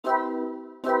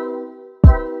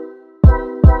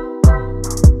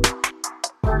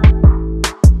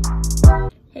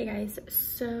guys,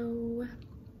 so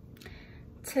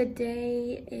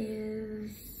today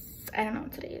is, I don't know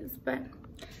what today is, but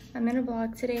I'm in a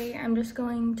vlog today. I'm just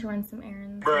going to run some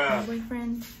errands with my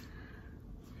boyfriend.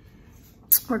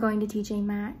 We're going to TJ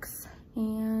Maxx,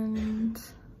 and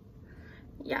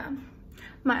yeah,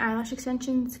 my eyelash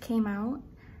extensions came out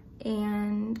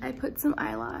and I put some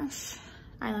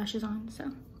eyelashes on,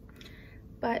 so.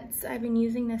 But I've been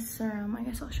using this serum. I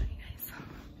guess I'll show you guys.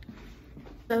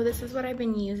 So this is what I've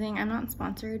been using. I'm not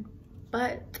sponsored,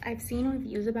 but I've seen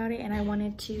reviews about it and I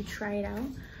wanted to try it out.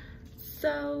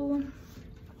 So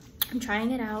I'm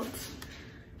trying it out.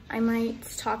 I might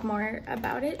talk more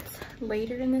about it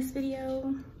later in this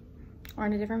video or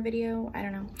in a different video. I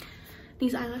don't know.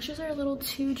 These eyelashes are a little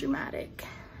too dramatic.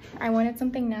 I wanted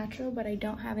something natural, but I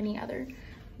don't have any other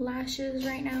lashes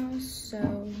right now,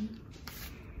 so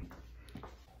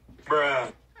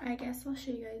I guess I'll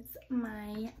show you guys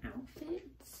my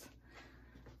outfits.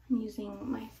 I'm using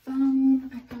my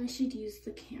phone. I probably should use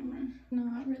the camera.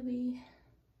 Not really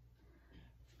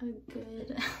a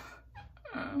good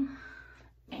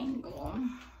angle.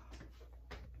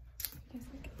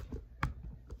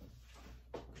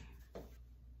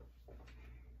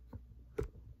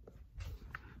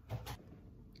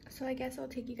 So I guess I'll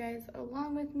take you guys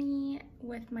along with me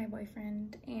with my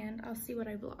boyfriend and I'll see what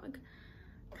I vlog.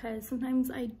 Because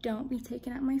sometimes I don't be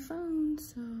taking out my phone,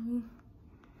 so.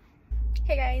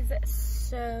 Hey guys,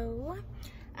 so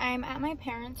I'm at my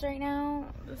parents' right now.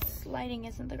 This lighting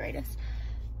isn't the greatest,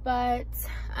 but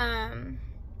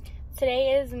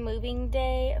today is moving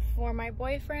day for my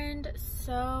boyfriend,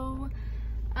 so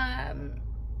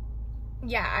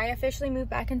yeah, I officially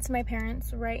moved back into my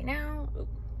parents' right now.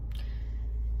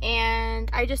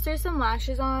 And I just threw some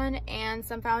lashes on and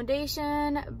some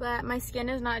foundation, but my skin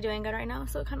is not doing good right now,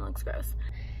 so it kind of looks gross.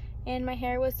 And my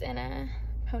hair was in a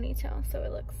ponytail, so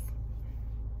it looks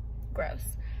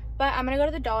gross. But I'm gonna go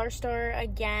to the dollar store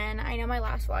again. I know my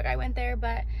last vlog I went there,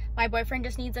 but my boyfriend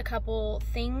just needs a couple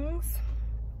things.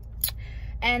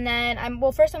 And then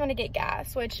well, first I'm gonna get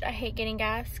gas, which I hate getting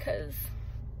gas because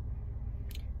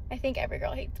I think every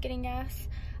girl hates getting gas.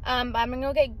 But I'm gonna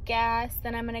go get gas,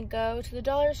 then I'm gonna go to the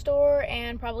dollar store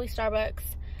and probably Starbucks.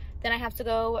 Then I have to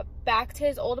go back to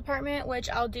his old apartment, which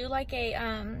I'll do like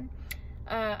a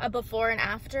before and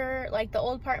after, like the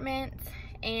old apartment,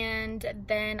 and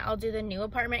then I'll do the new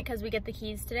apartment because we get the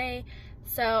keys today.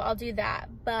 So I'll do that,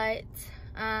 but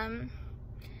I'm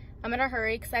gonna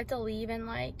hurry because I have to leave in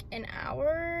like an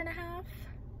hour and a half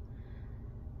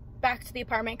back to the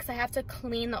apartment because I have to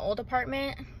clean the old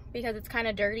apartment because it's kind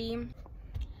of dirty.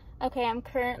 Okay, I'm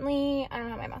currently, I don't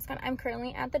have my mask on. I'm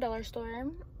currently at the dollar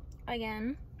store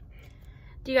again.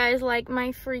 Do you guys like my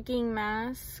freaking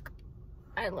mask?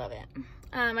 I love it.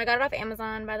 I got it off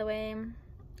Amazon, by the way.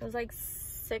 It was like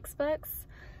 $6.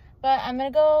 But I'm gonna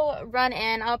go run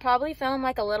in. I'll probably film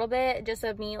like a little bit just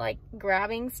of me like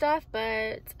grabbing stuff,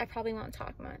 but I probably won't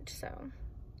talk much, so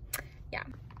yeah.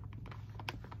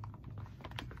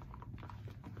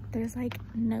 There's like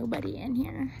nobody in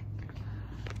here.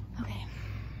 Okay.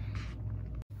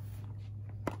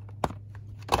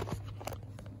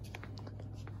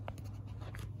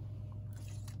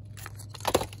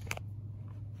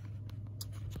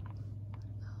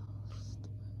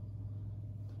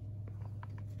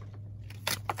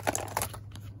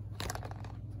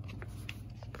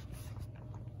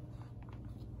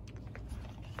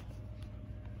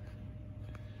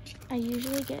 I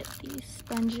usually get these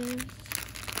sponges.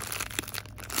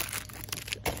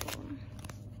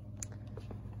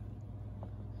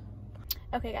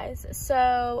 Okay guys,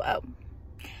 so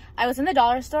I was in the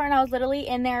dollar store and I was literally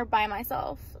in there by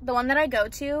myself. The one that I go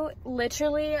to,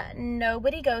 literally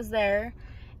nobody goes there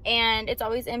and it's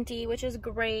always empty, which is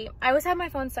great. I always have my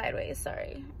phone sideways,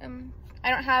 sorry. I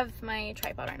don't have my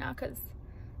tripod right now because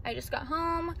I just got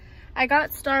home. I got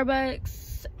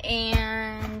Starbucks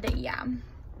and yeah.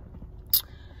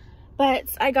 But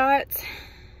I got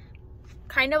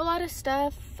kind of a lot of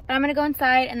stuff. I'm gonna go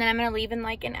inside and then I'm gonna leave in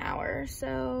like an hour.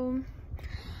 So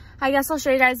I guess I'll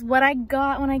show you guys what I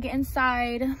got when I get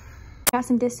inside. I got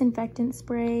some disinfectant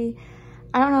spray.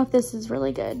 I don't know if this is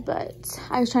really good, but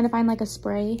I was trying to find like a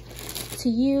spray to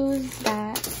use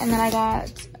that. And then I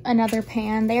got another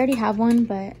pan. They already have one,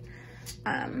 but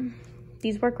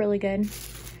these work really good.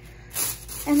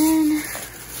 And then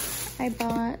I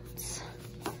bought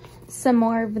some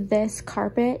more of this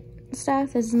carpet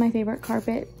stuff. This is my favorite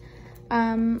carpet.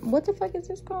 What the fuck is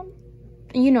this called?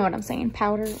 You know what I'm saying,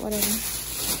 powder, whatever.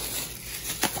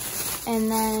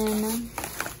 And then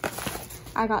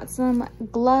I got some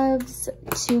gloves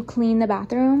to clean the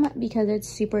bathroom because it's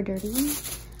super dirty.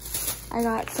 I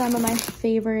got some of my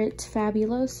favorite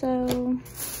Fabuloso.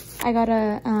 I got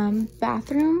a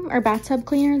bathtub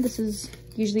cleaner. This is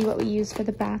usually what we use for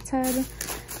the bathtub.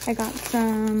 I got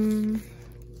some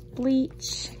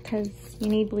bleach because you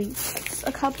need bleach.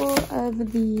 A couple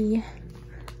of the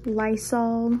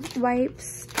Lysol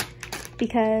wipes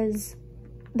because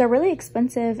they're really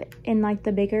expensive in like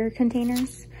the bigger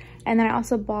containers. And then I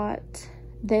also bought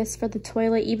this for the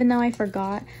toilet, even though I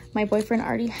forgot. My boyfriend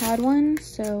already had one,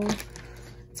 so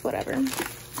it's whatever.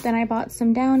 Then I bought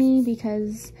some Downy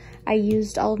because I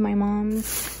used all of my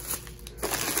mom's.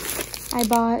 I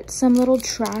bought some little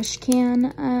trash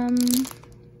can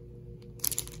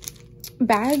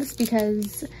bags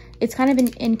because it's kind of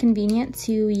inconvenient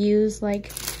to use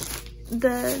like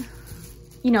the,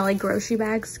 you know, like grocery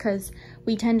bags because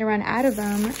we tend to run out of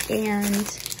them,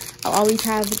 and I'll always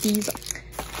have these.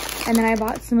 And then I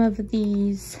bought some of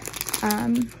these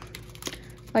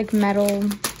like metal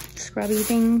scrubby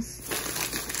things.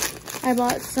 I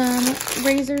bought some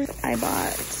razors. I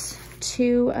bought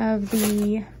 2 of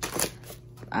the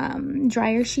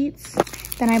dryer sheets.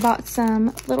 Then I bought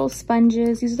some little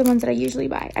sponges. These are the ones that I usually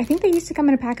buy. I think they used to come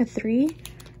in a pack of 3,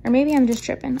 or maybe I'm just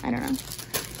tripping, I don't know.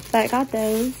 But I got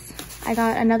those. I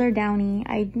got another Downy.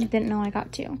 I didn't know I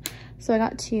got 2. So I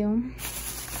got 2.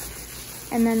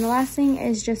 And then the last thing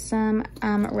is just some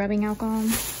rubbing alcohol.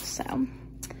 So,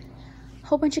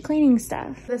 whole bunch of cleaning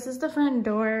stuff. This is the front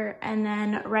door, and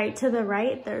then right to the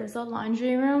right, there's a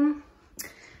laundry room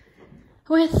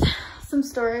with some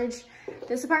storage.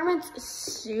 This apartment's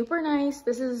super nice.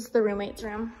 This is the roommate's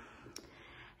room.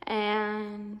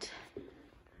 And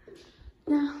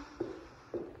yeah.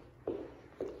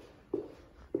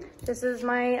 This is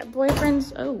my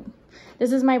boyfriend's,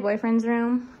 this is my boyfriend's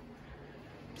room.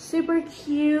 Super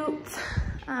cute.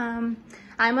 I'm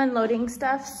unloading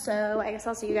stuff, so I guess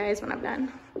I'll see you guys when I'm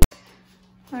done.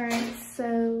 All right,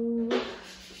 so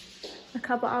a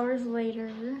couple hours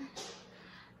later,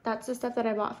 that's the stuff that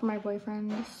I bought for my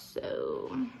boyfriend.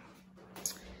 So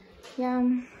yeah,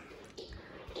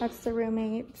 that's the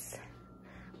roommates.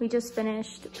 We just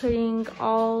finished putting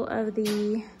all of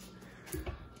the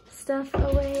stuff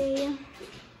away.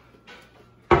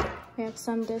 We have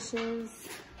some dishes.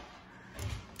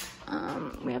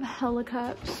 We have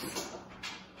helicups.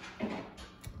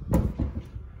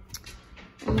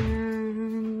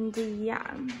 And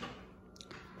yeah.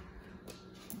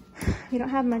 We don't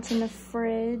have much in the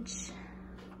fridge,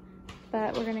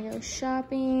 but we're gonna go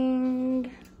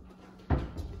shopping.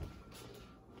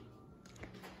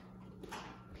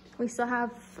 We still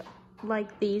have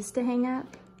like these to hang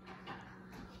up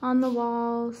on the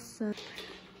wall. So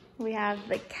we have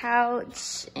the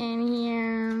couch in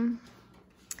here,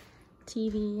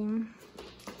 TV,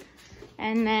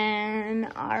 and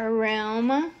then our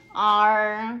room.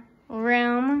 My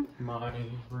room.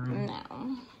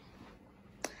 No.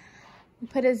 We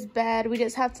put his bed. We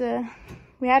just have to,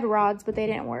 we had rods, but they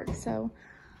didn't work, so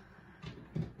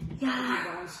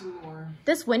yeah.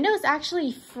 This window is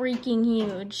actually freaking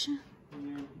huge,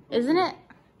 isn't it?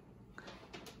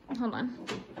 Hold on.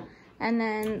 And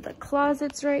then the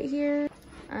closet's right here.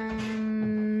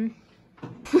 I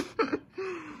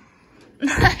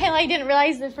like didn't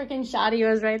realize the freaking shoddy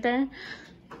was right there.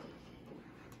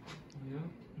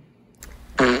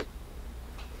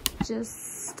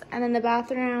 And then the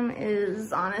bathroom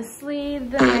is honestly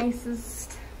the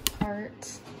nicest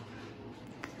part.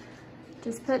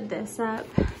 Just put this up,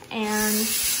 and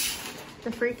the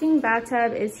freaking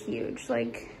bathtub is huge,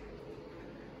 like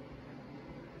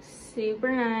super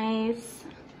nice,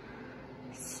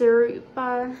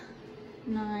 super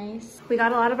nice. We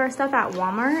got a lot of our stuff at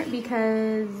Walmart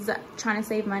because trying to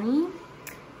save money.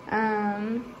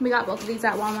 We got both of these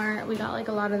at Walmart. We got like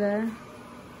a lot of the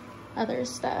other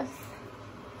stuff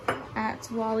at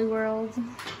Wally World.